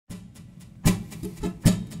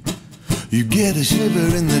You get a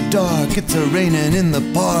shiver in the dark, it's a raining in the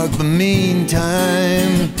park. But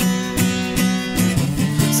meantime,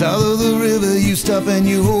 south of the river you stop and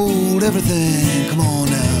you hold everything. Come on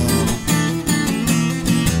now.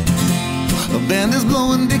 A band is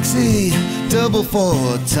blowing Dixie, double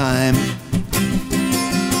for time.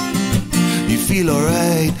 You feel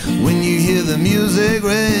alright when you hear the music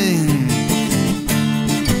ring.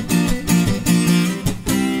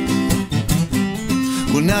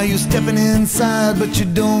 Well, now you're stepping inside, but you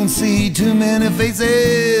don't see too many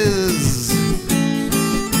faces.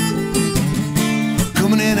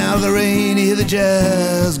 Coming in out of the rain, you hear the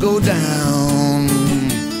jazz go down.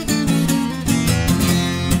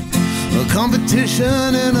 A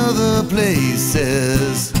competition in other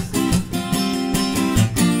places.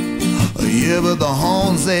 Yeah, but the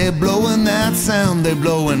horns, they're blowing that sound, they're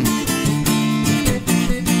blowing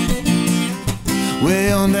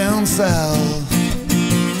way on down south,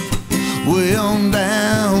 way on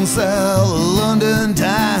down south, London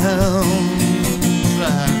town.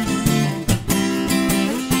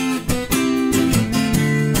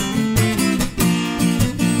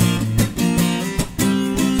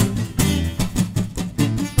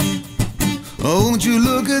 Oh, won't you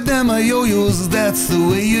look at them yo-yos, that's the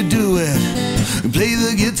way you do it. Play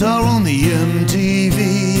the guitar on the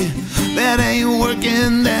MTV. That ain't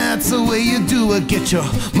working, that's the way you do it. Get your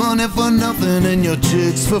money for nothing and your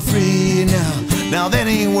chicks for free. Now that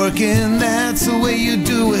ain't working, that's the way you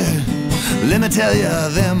do it. Let me tell you,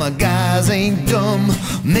 them guys ain't dumb.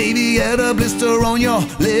 Maybe get a blister on your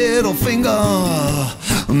little finger.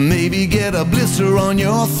 Maybe get a blister on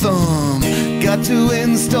your thumb. Got to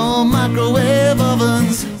install microwave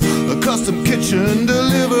ovens, custom kitchen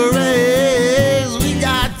deliveries. We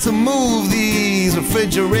got to move these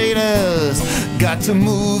refrigerators, got to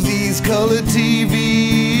move these color TVs.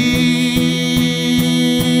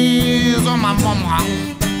 Oh, my mama.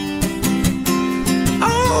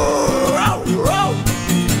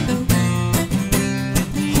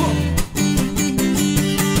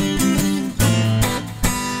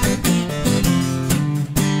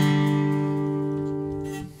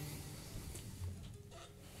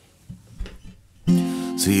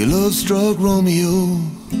 So you love-struck Romeo,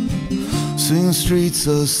 singing streets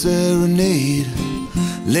a serenade,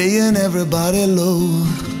 laying everybody low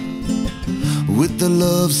with the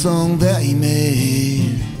love song that he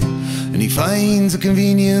made. And he finds a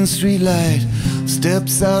convenient streetlight,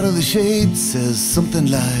 steps out of the shade, says something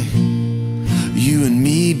like, "You and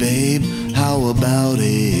me, babe, how about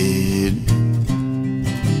it?"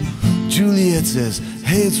 Juliet says,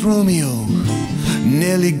 "Hey, it's Romeo,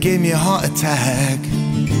 nearly gave me a heart attack."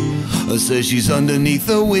 Says she's underneath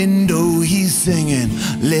the window, he's singing,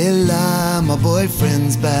 "Layla, my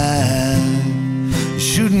boyfriend's back."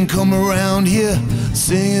 Shouldn't come around here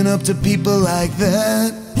singing up to people like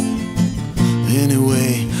that.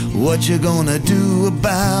 Anyway, what you gonna do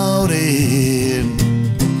about it?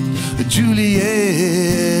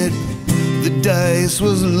 Juliet, the dice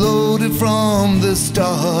was loaded from the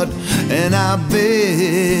start, and I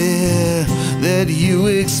bet that you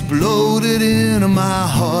exploded into my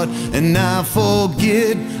heart. And I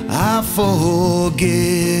forget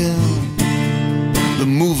the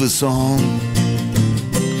movie song.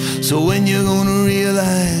 So when you're gonna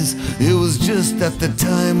realize it was just that the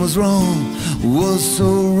time was wrong, was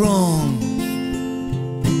so wrong.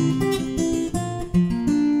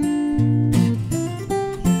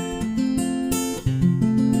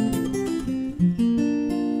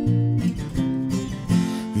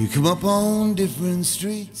 You come up on different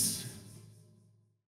streets,